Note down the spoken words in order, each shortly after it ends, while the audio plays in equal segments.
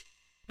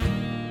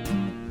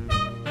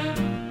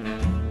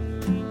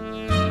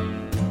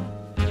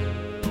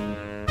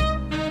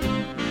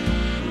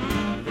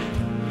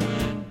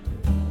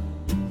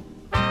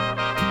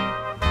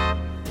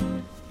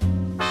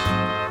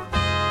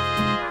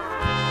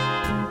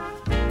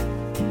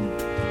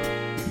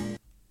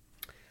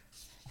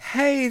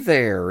Hey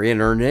there,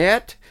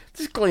 Internet.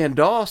 This is Glenn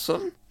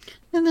Dawson.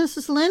 And this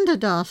is Linda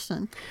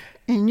Dawson.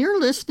 And you're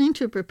listening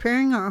to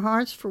Preparing Our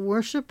Hearts for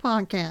Worship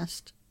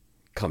podcast.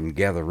 Come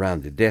gather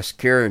around the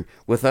desk here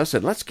with us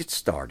and let's get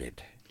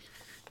started.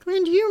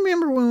 Glenn, do you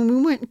remember when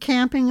we went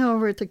camping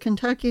over at the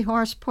Kentucky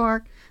Horse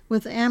Park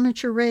with the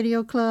Amateur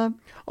Radio Club?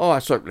 Oh, I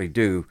certainly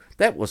do.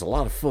 That was a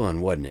lot of fun,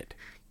 wasn't it?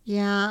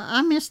 Yeah,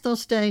 I miss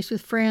those days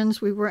with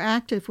friends we were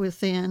active with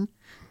then.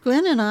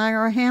 Glenn and I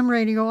are ham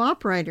radio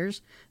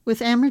operators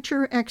with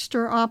amateur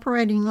extra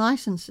operating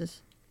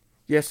licenses.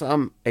 Yes,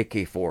 I'm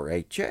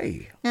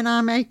AK4HA. And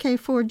I'm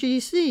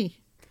AK4GC.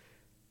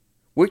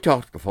 We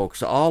talk to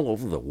folks all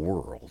over the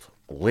world,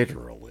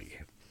 literally.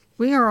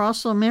 We are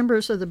also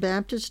members of the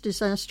Baptist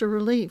Disaster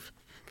Relief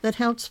that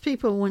helps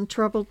people when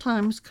troubled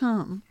times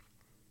come.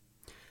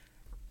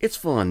 It's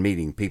fun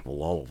meeting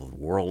people all over the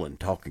world and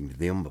talking to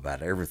them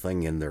about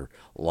everything in their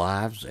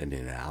lives and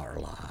in our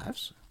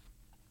lives.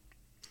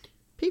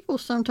 People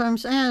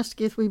sometimes ask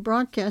if we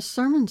broadcast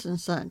sermons and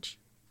such.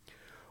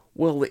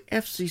 Well, the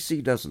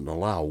FCC doesn't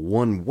allow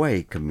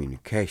one-way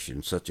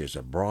communication such as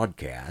a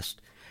broadcast,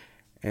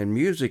 and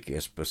music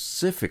is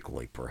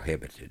specifically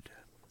prohibited.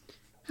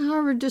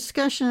 However,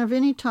 discussion of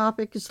any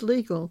topic is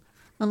legal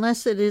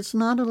unless it is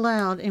not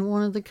allowed in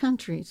one of the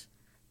countries.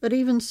 But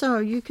even so,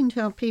 you can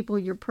tell people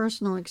your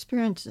personal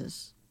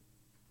experiences.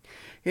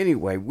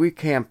 Anyway, we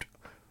camped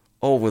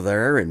over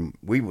there and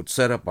we would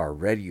set up our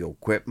radio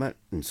equipment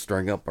and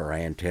string up our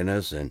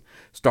antennas and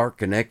start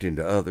connecting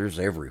to others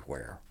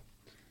everywhere.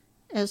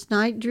 As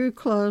night drew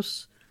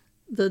close,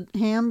 the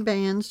ham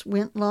bands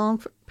went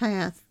long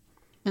path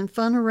and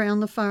fun around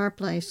the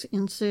fireplace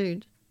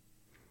ensued.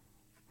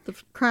 The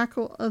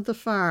crackle of the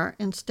fire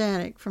and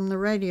static from the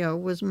radio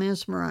was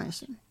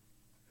mesmerizing.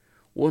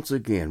 Once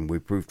again, we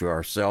proved to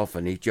ourselves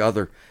and each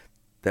other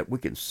that we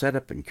can set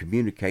up and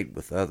communicate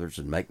with others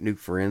and make new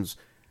friends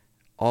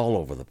all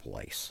over the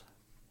place.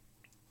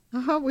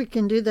 I hope we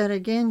can do that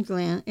again,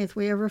 Glenn, if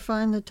we ever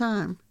find the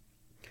time.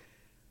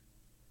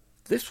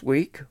 This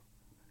week,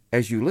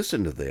 as you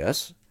listen to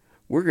this,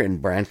 we're in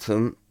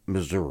Branson,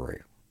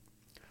 Missouri,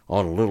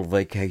 on a little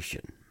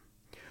vacation.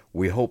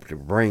 We hope to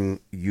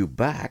bring you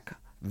back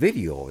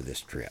video of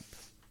this trip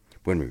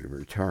when we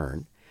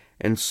return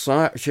and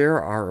share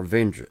our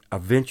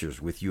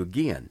adventures with you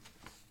again.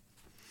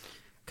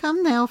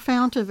 Come Thou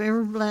Fount of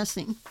Every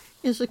Blessing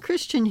is a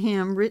Christian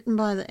hymn written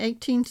by the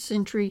 18th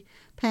century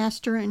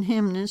pastor and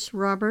hymnist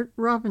Robert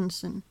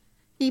Robinson.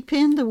 He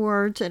penned the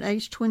words at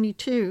age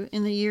 22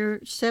 in the year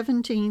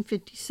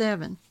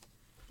 1757.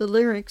 The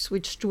lyrics,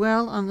 which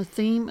dwell on the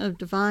theme of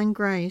divine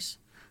grace,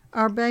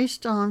 are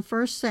based on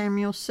 1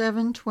 Samuel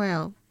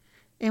 7:12,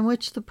 in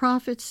which the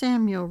prophet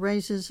Samuel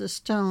raises a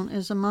stone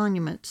as a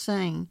monument,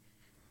 saying,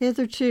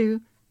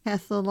 "Hitherto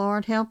hath the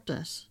Lord helped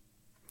us."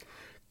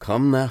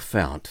 Come, thou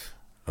fount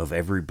of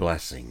every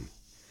blessing,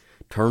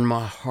 turn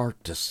my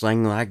heart to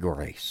sing thy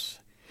grace,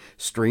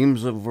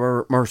 streams of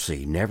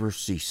mercy never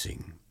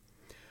ceasing,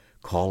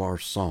 call our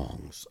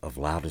songs of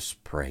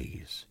loudest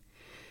praise.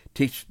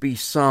 Teach me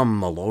some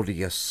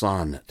melodious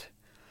sonnet,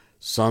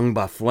 sung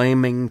by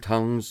flaming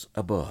tongues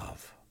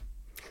above.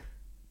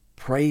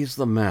 Praise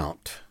the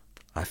mount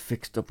I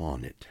fixed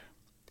upon it,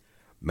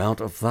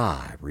 mount of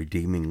thy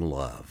redeeming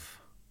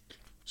love.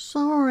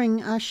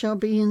 Sorrowing I shall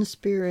be in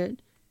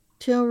spirit,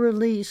 till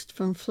released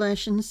from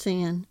flesh and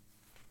sin.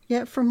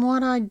 Yet from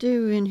what I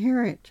do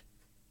inherit,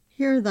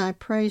 here thy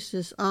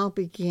praises I'll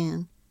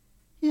begin.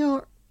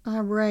 Here I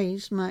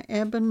raise my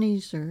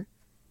Ebenezer,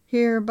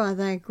 here by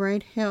thy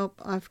great help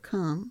I've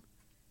come,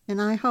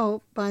 and I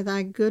hope by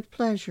thy good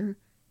pleasure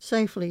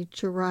safely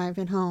to arrive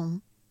at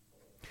home.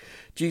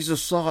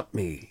 Jesus sought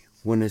me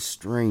when a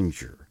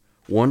stranger,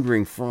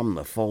 wandering from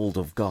the fold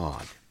of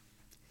God.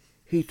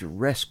 He to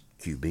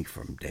rescue me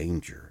from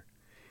danger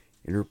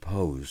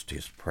interposed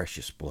his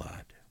precious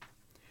blood.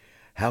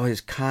 How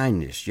his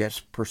kindness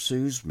yet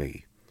pursues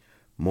me,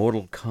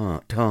 mortal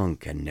tongue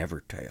can never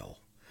tell.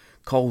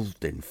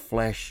 Clothed in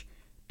flesh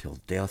till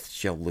death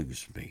shall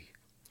lose me,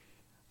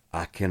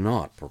 I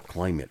cannot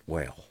proclaim it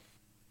well.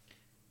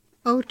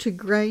 Oh, to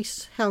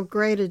grace, how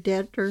great a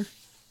debtor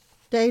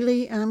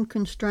daily I'm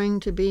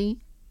constrained to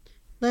be.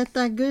 Let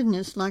thy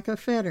goodness like a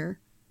fetter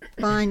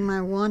bind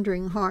my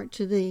wandering heart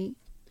to thee.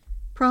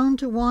 Prone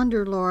to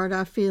wander, Lord,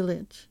 I feel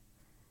it,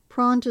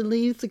 prone to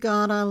leave the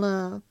God I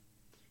love.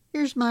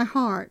 Here's my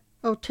heart,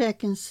 O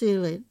take and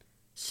seal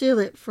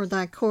it for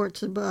thy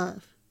courts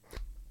above.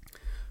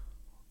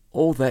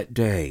 Oh, that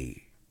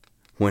day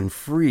when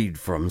freed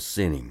from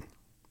sinning,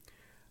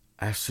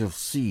 I shall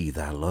see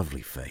thy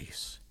lovely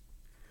face,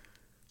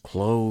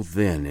 clothed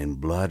then in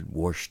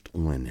blood-washed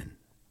linen.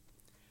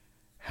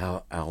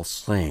 How I'll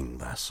sing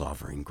thy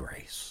sovereign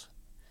grace.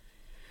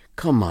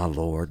 Come, my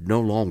Lord,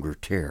 no longer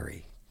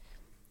tarry.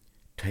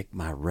 Take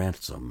my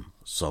ransom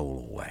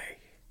soul away.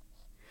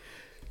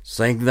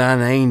 Send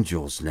thine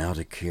angels now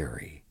to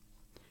carry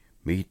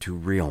me to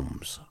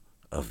realms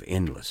of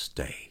endless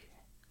day.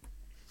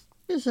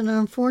 It is an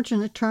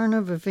unfortunate turn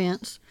of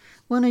events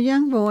when a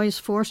young boy is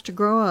forced to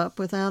grow up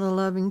without a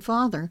loving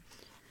father.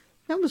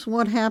 That was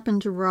what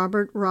happened to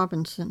Robert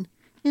Robinson.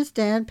 His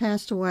dad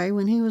passed away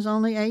when he was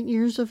only 8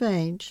 years of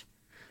age.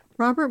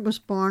 Robert was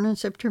born on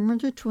September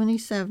the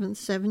 27th,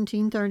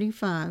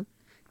 1735,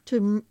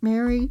 to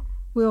Mary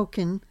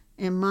Wilkin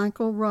and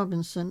Michael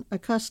Robinson, a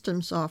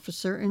customs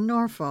officer in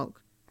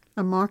Norfolk,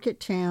 a market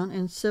town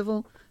and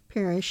civil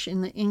parish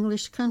in the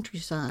English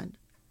countryside.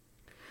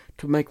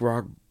 To make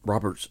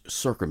Robert's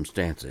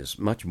circumstances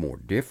much more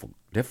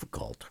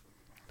difficult,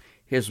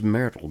 his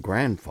marital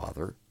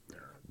grandfather,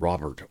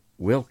 Robert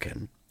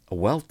Wilkin, a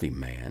wealthy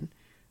man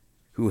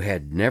who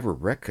had never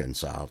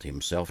reconciled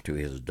himself to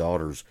his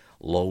daughter's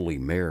lowly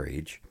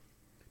marriage,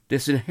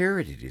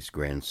 disinherited his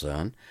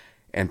grandson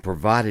and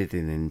provided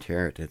an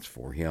inheritance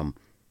for him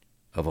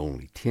of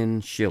only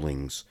 10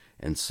 shillings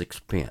and 6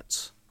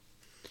 pence.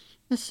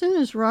 As soon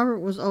as Robert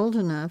was old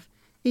enough,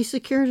 he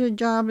secured a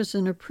job as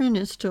an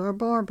apprentice to a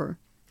barber.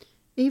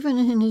 Even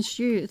in his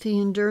youth,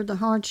 he endured the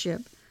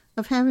hardship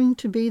of having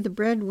to be the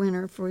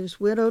breadwinner for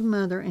his widowed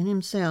mother and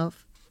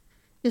himself.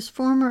 His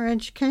former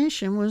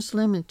education was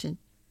limited.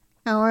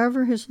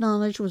 However, his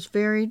knowledge was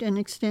varied and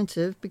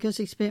extensive because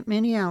he spent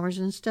many hours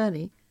in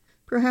study.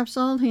 Perhaps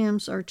all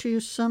hymns are to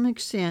some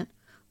extent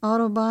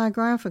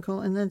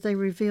autobiographical in that they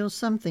reveal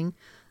something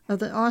of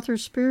the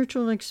author's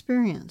spiritual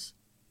experience.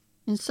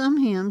 In some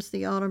hymns,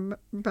 the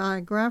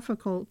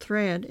autobiographical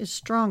thread is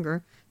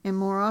stronger and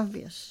more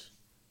obvious.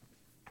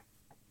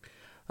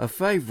 A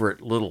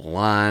favorite little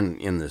line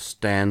in the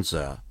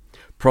stanza,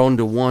 "Prone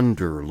to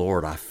wonder,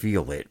 Lord, I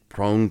feel it,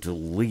 prone to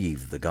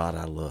leave the God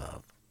I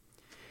love,"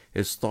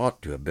 is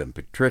thought to have been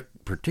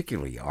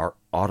particularly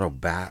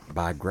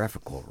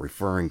autobiographical,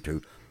 referring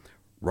to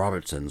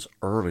Robertson's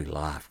early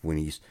life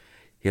when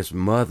his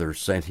mother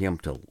sent him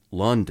to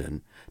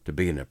London to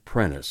be an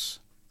apprentice.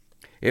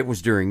 It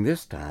was during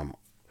this time,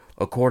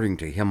 according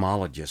to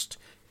hymnologist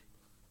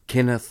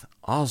Kenneth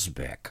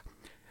Osbeck,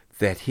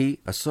 that he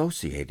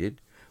associated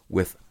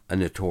with a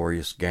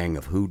notorious gang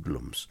of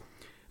hoodlums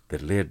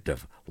that lived a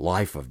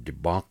life of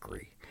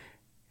debauchery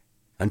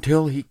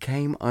until he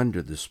came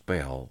under the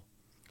spell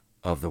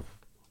of the...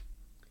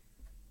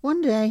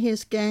 One day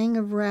his gang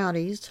of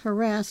rowdies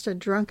harassed a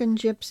drunken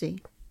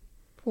gypsy.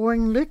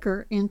 Pouring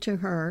liquor into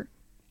her,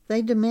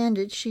 they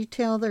demanded she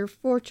tell their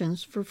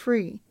fortunes for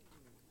free.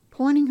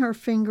 Pointing her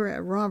finger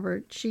at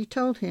Robert, she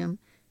told him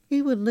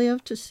he would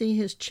live to see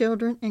his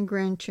children and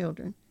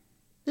grandchildren.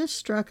 This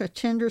struck a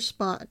tender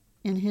spot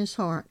in his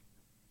heart.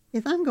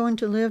 If I'm going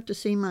to live to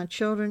see my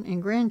children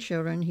and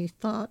grandchildren, he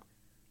thought,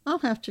 I'll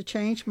have to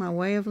change my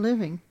way of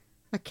living.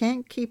 I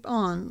can't keep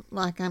on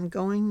like I'm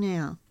going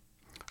now.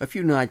 A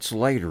few nights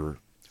later,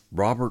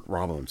 Robert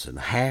Robinson,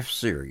 half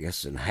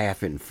serious and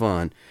half in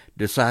fun,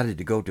 decided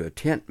to go to a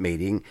tent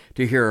meeting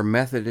to hear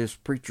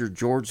Methodist preacher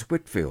George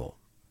Whitefield.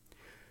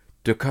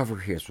 To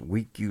cover his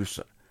weak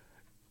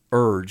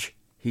urge,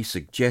 he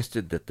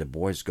suggested that the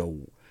boys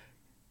go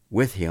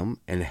with him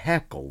and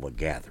heckle the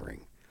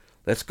gathering.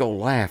 "Let's go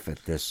laugh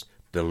at this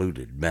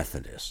deluded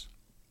Methodist,"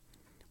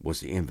 was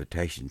the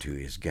invitation to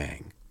his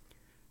gang.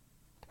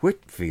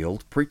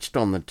 Whitefield preached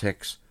on the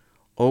text,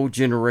 "O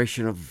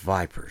generation of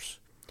vipers,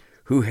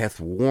 who hath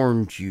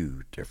warned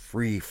you to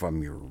flee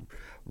from your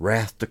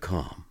wrath to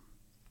come?"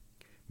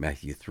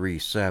 Matthew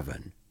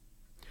 3:7.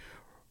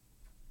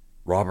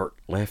 Robert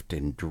left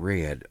in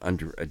dread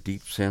under a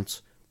deep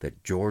sense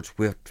that George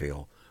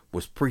Whitefield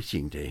was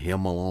preaching to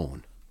him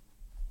alone.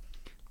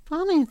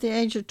 Finally, at the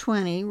age of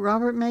 20,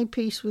 Robert made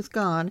peace with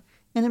God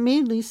and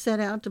immediately set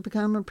out to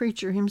become a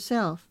preacher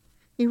himself.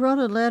 He wrote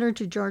a letter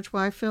to George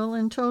Whitefield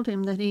and told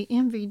him that he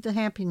envied the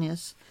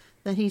happiness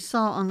that he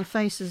saw on the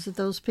faces of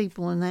those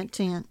people in that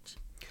tent.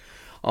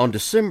 On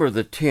December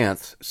the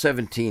 10th,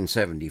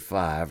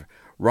 1775,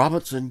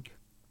 Robinson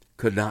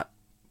could not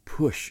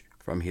push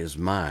from his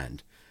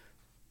mind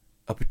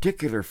a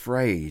particular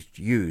phrase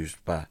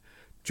used by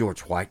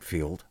George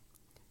Whitefield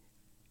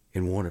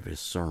in one of his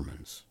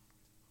sermons.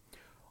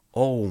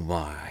 "Oh,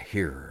 my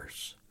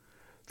hearers,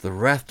 the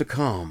wrath to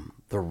come,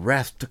 the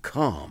wrath to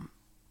come."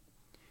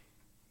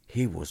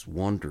 He was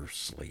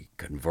wondrously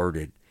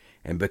converted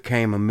and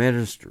became a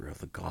minister of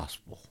the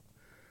gospel,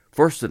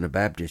 first in a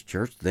Baptist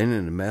church, then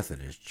in a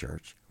Methodist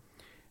church,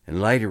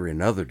 and later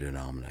in other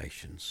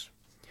denominations.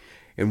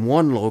 In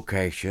one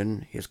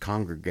location, his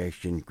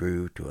congregation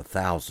grew to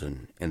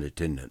 1,000 in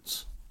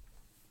attendance.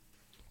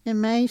 In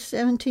May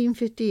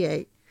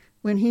 1758,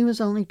 when he was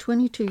only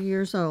 22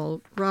 years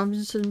old,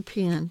 Robinson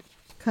penned,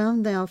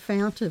 "Come thou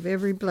fount of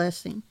every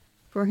blessing,"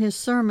 for his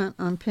sermon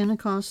on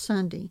Pentecost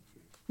Sunday.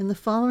 In the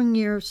following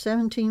year of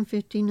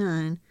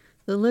 1759,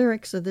 the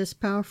lyrics of this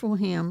powerful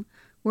hymn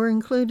were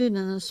included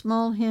in a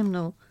small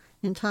hymnal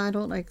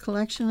entitled "A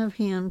Collection of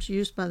Hymns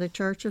Used by the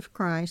Church of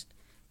Christ"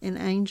 in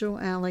Angel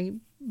Alley,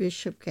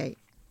 Bishopgate.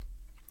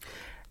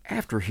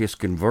 After his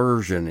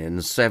conversion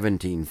in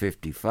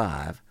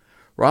 1755,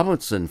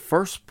 Robinson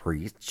first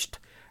preached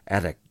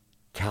at a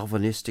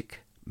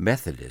Calvinistic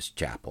Methodist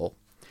chapel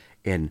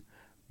in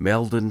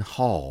Meldon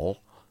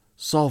Hall,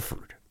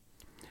 Salford,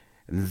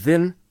 and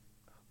then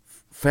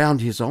found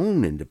his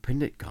own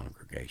independent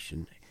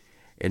congregation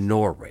in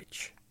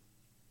Norwich.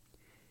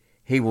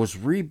 He was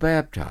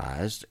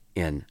rebaptized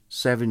in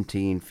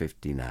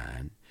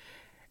 1759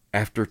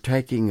 after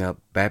taking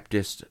up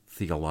Baptist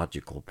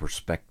theological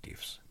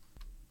perspectives.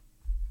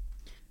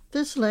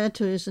 This led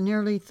to his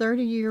nearly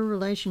 30-year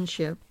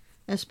relationship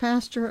as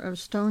pastor of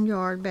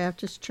Stoneyard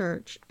Baptist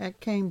Church at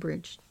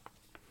Cambridge.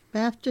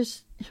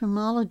 Baptist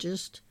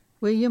hymnologist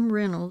William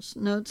Reynolds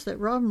notes that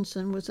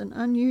Robinson was an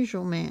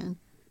unusual man,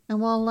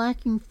 and while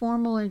lacking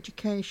formal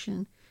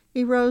education,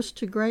 he rose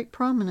to great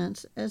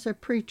prominence as a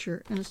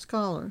preacher and a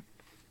scholar.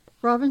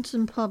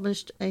 Robinson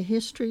published A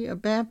History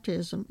of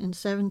Baptism in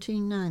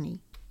 1790.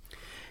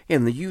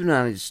 In the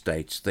United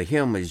States, the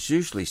hymn is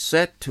usually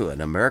set to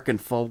an American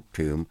folk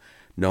tune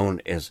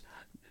known as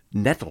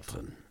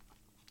Nettleton,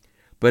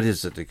 but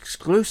is an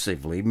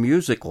exclusively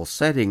musical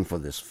setting for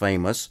this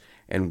famous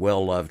and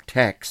well-loved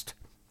text.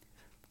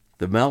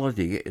 The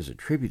melody is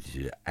attributed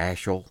to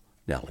Ashiel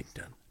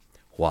Nellington,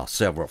 while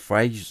several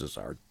phrases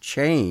are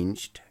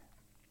changed.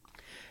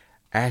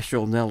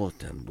 Ashiel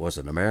Nellington was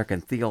an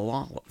American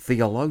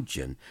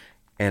theologian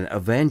and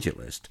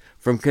evangelist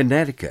from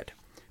Connecticut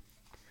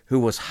who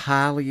was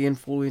highly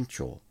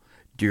influential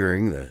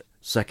during the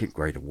Second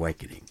Great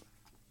Awakening.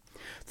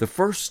 The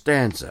first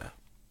stanza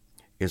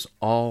is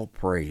all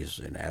praise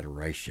and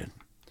adoration,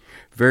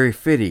 very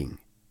fitting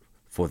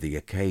for the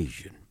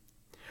occasion,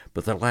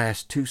 but the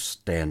last two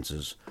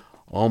stanzas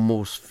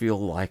almost feel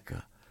like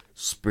a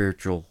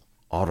spiritual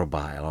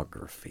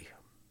autobiography.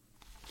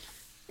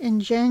 In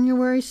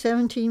January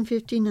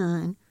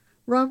 1759,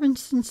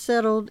 Robinson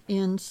settled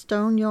in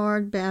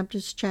Stoneyard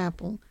Baptist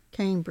Chapel,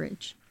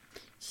 Cambridge,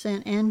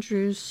 St.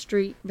 Andrew's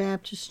Street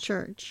Baptist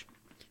Church,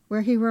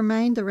 where he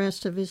remained the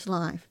rest of his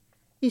life.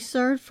 He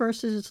served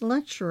first as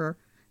lecturer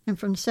and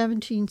from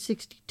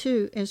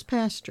 1762 as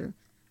pastor.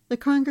 The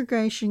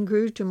congregation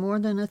grew to more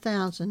than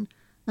 1,000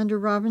 under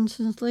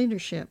Robinson's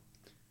leadership.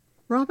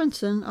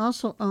 Robinson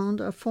also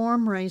owned a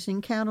farm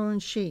raising cattle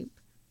and sheep,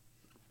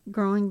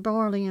 growing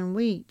barley and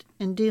wheat,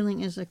 and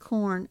dealing as a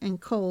corn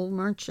and coal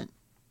merchant.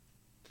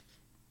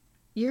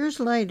 Years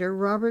later,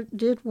 Robert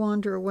did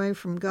wander away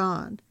from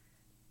God.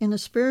 In a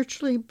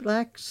spiritually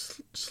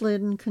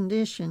backslidden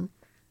condition,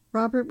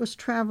 Robert was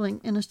traveling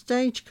in a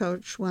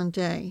stagecoach one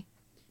day.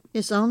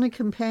 His only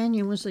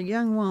companion was a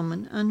young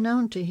woman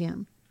unknown to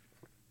him.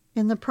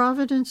 In the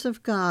providence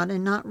of God,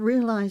 and not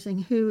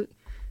realizing who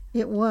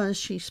it was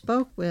she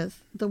spoke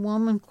with, the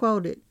woman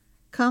quoted,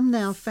 "Come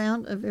thou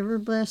fount of every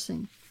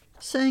blessing,"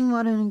 saying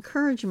what an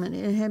encouragement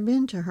it had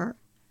been to her.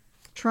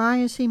 Try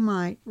as he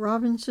might,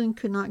 Robinson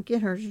could not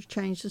get her to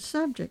change the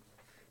subject.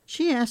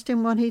 She asked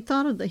him what he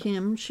thought of the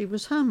hymn she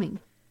was humming.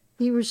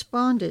 He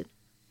responded,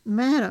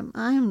 "Madam,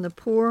 I am the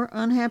poor,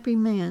 unhappy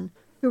man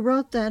who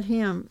wrote that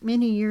hymn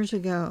many years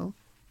ago,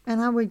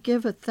 and I would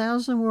give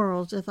 1,000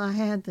 worlds, if I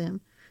had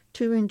them,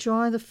 to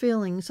enjoy the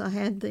feelings I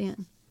had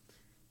then."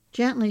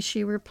 Gently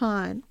she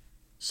replied,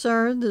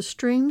 "Sir, the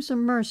streams of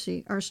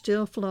mercy are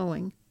still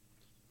flowing."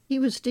 He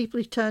was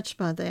deeply touched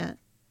by that.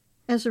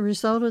 As a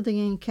result of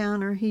the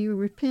encounter, he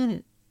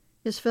repented.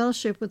 His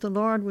fellowship with the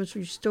Lord was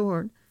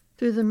restored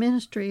through the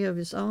ministry of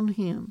his own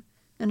hymn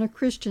and a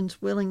Christian's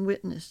willing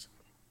witness.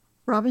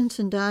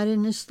 Robinson died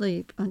in his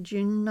sleep on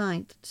June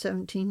 9,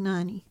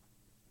 1790.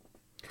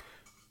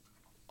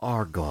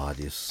 Our God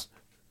is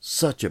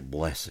such a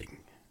blessing.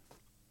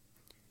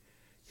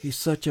 He's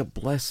such a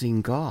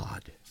blessing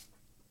God.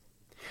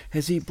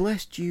 Has He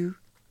blessed you?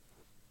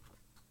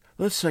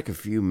 Let's take a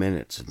few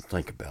minutes and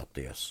think about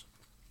this.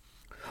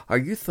 Are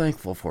you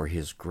thankful for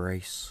His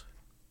grace?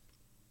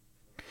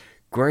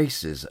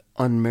 Grace is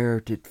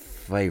unmerited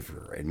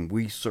favor, and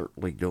we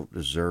certainly don't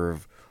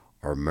deserve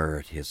or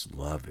merit His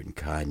love and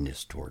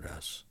kindness toward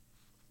us.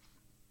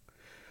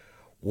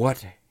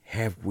 What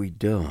have we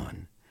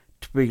done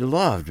to be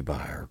loved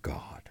by our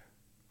God?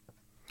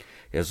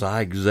 As I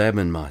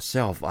examine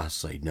myself, I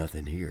say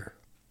nothing here.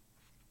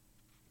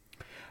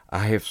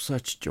 I have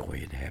such joy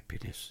and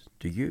happiness.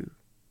 Do you?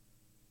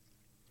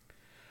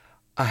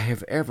 I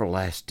have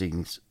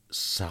everlasting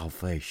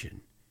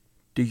salvation.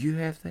 Do you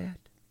have that?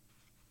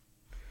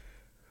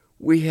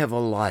 We have a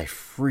life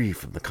free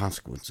from the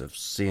consequence of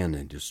sin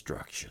and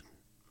destruction.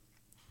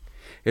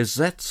 Is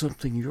that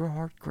something your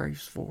heart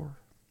craves for?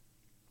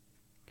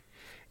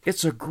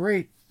 It's a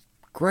great,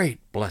 great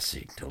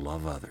blessing to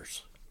love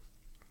others.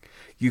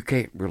 You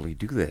can't really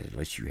do that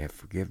unless you have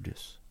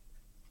forgiveness.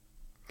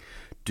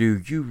 Do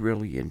you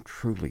really and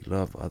truly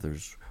love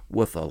others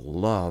with a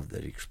love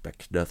that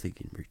expects nothing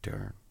in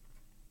return?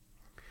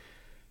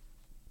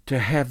 To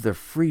have the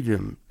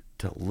freedom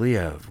to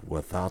live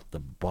without the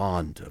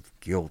bond of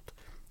guilt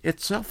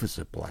itself is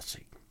a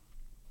blessing.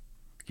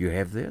 You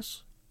have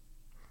this?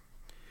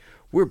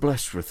 We're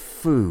blessed with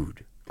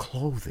food,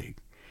 clothing,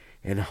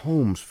 and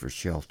homes for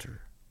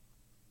shelter.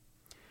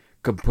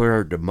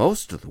 Compared to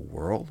most of the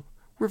world,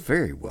 we're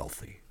very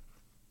wealthy.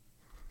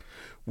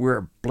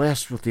 We're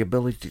blessed with the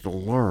ability to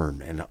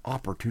learn and the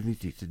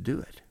opportunity to do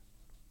it.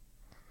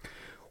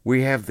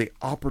 We have the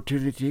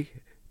opportunity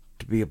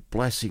to be a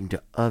blessing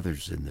to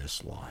others in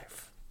this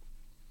life.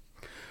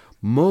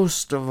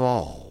 Most of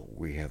all,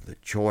 we have the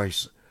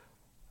choice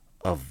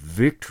of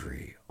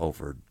victory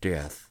over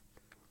death,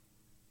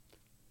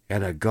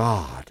 and a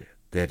God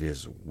that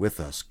is with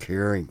us,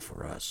 caring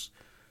for us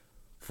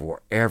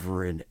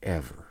forever and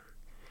ever,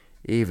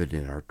 even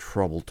in our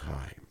troubled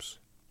times.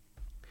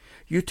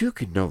 You too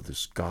can know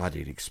this God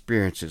and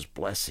experience His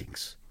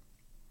blessings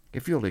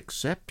if you'll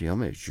accept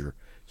Him as your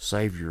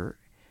Savior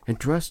and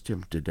trust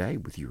Him today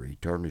with your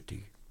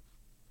eternity.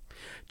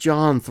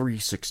 John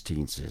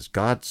 3:16 says,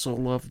 God so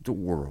loved the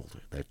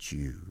world, that's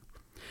you,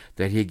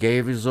 that He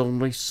gave His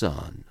only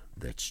Son,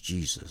 that's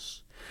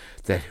Jesus,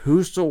 that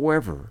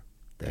whosoever,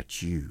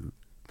 that's you,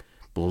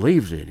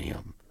 believes in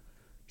Him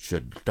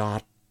should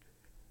not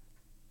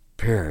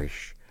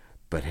perish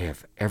but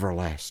have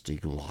everlasting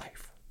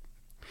life.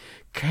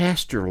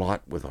 Cast your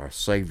lot with our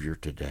Savior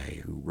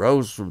today, who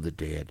rose from the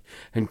dead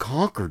and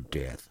conquered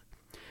death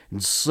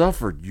and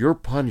suffered your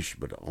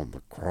punishment on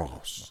the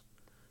cross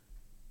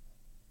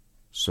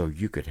so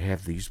you could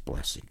have these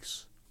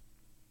blessings.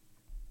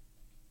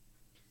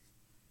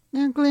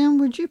 Now, Glenn,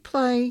 would you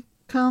play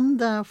Come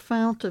Thou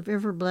Fount of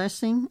Every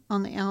Blessing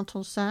on the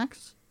alto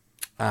sax?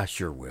 I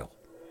sure will.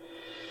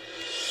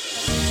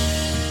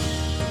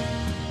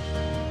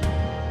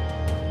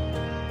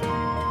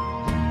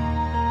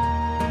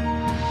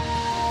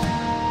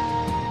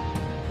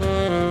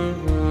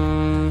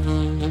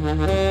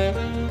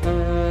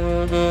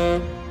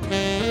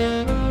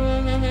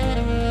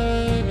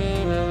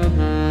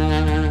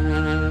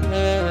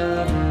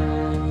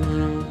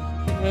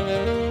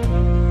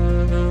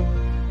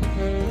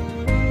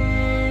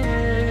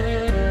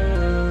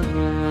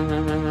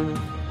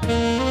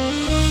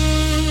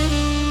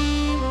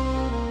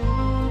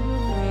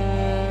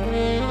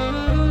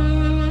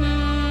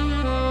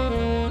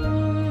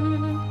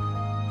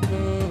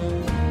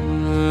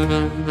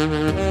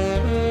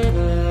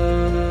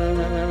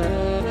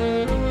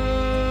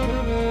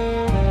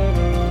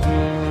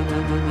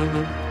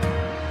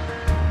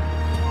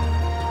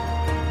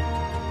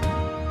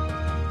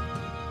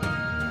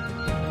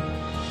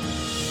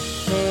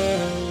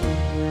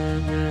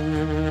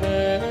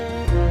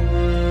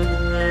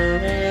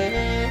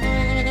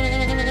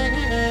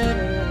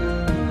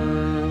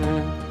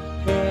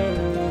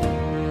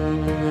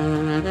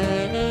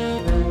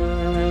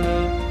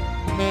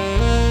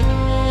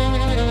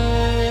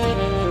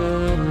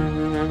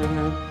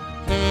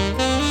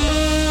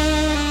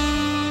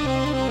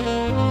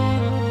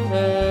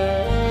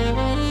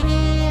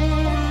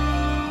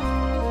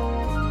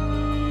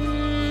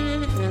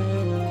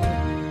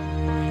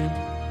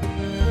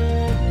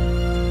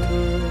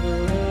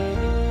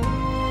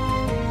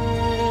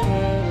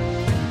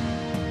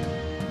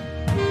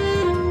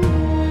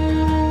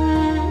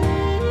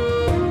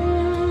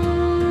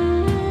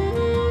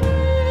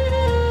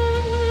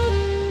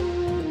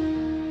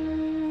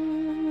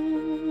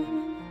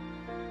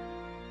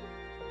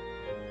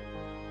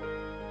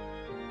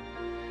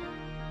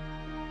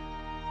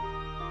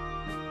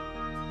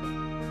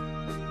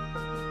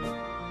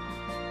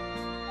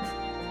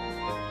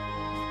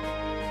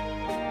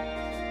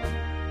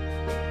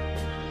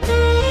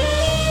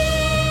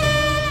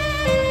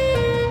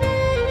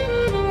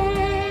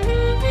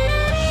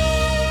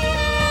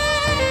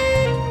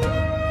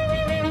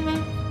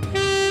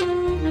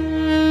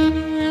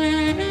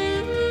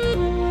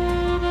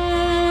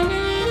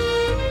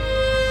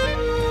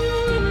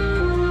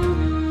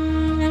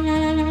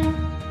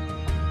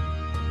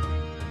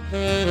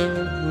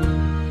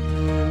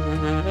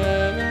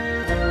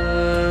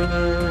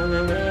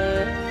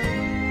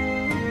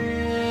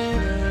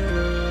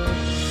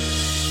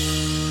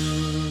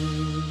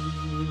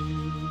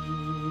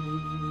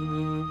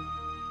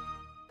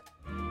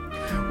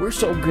 We're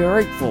so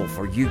grateful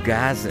for you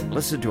guys that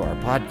listen to our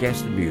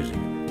podcast and music.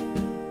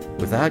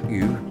 Without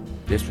you,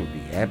 this would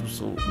be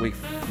absolutely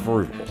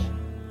fruitful.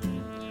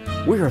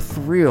 We are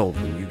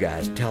thrilled when you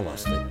guys tell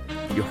us that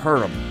you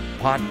heard a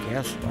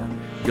podcast or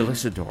you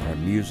listened to our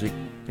music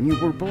and you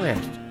were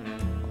blessed.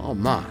 Oh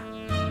my,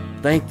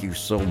 thank you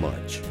so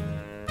much.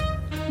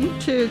 You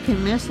too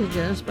can message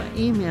us by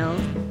email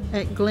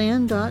at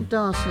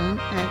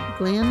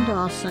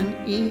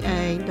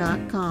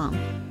glenn.dawson@glenndawsonea.com.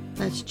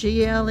 That's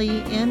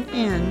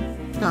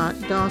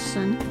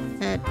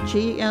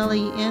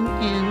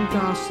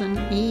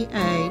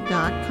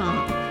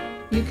glenn.dawson@glenndawsonea.com.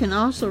 You can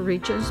also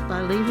reach us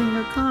by leaving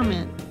a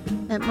comment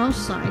at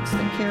most sites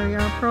that carry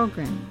our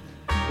program.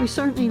 We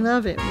certainly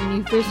love it when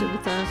you visit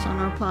with us on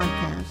our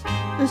podcast,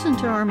 listen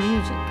to our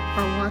music,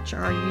 or watch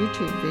our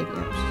YouTube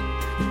videos.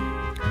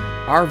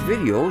 Our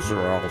videos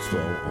are also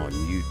on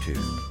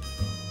YouTube.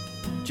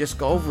 Just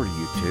go over to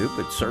YouTube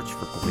and search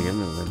for Glenn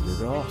and Linda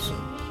Dawson.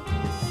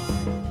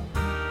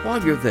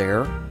 While you're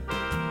there,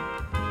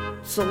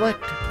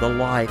 select the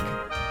like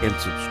and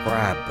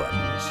subscribe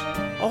buttons.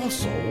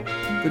 Also,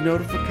 the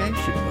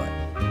notification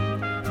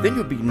button. Then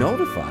you'll be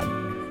notified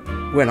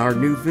when our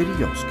new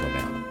videos come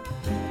out.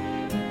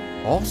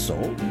 Also,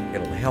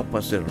 it'll help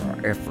us in our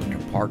effort to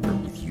partner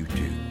with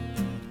YouTube.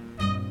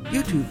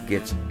 YouTube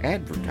gets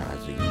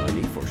advertising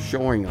money for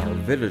showing our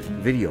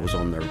videos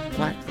on their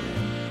platform,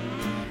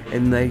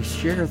 and they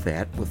share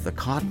that with the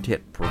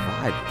content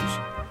providers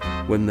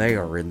when they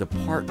are in the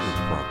partner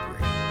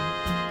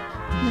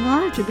program. In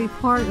order to be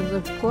part of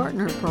the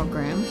partner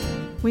program,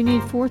 we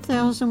need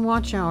 4,000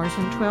 watch hours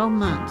in 12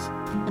 months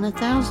and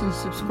 1,000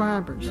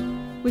 subscribers.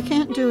 We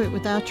can't do it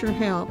without your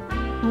help,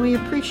 and we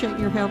appreciate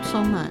your help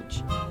so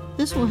much.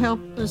 This will help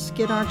us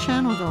get our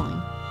channel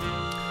going.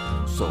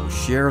 So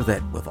share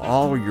that with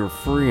all your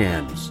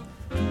friends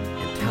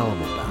and tell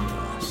them about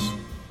us.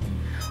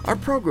 Our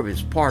program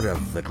is part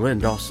of the Glenn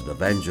Dawson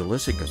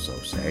Evangelistic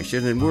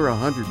Association, and we're a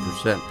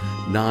 100%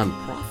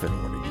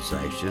 nonprofit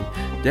organization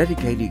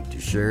dedicated to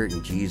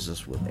sharing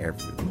Jesus with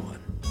everyone.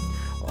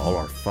 All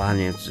our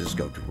finances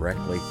go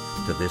directly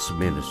to this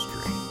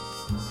ministry.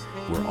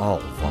 We're all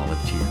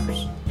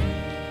volunteers.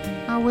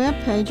 Our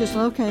webpage is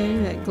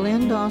located at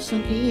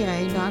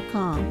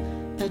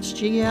glendawsonea.com. That's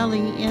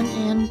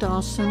GLENN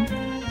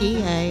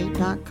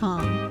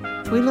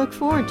DawsonEA.com. We look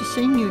forward to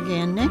seeing you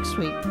again next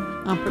week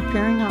on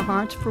Preparing Our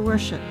Hearts for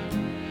Worship.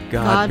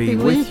 God be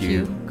with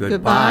you.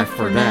 Goodbye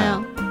for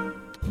now.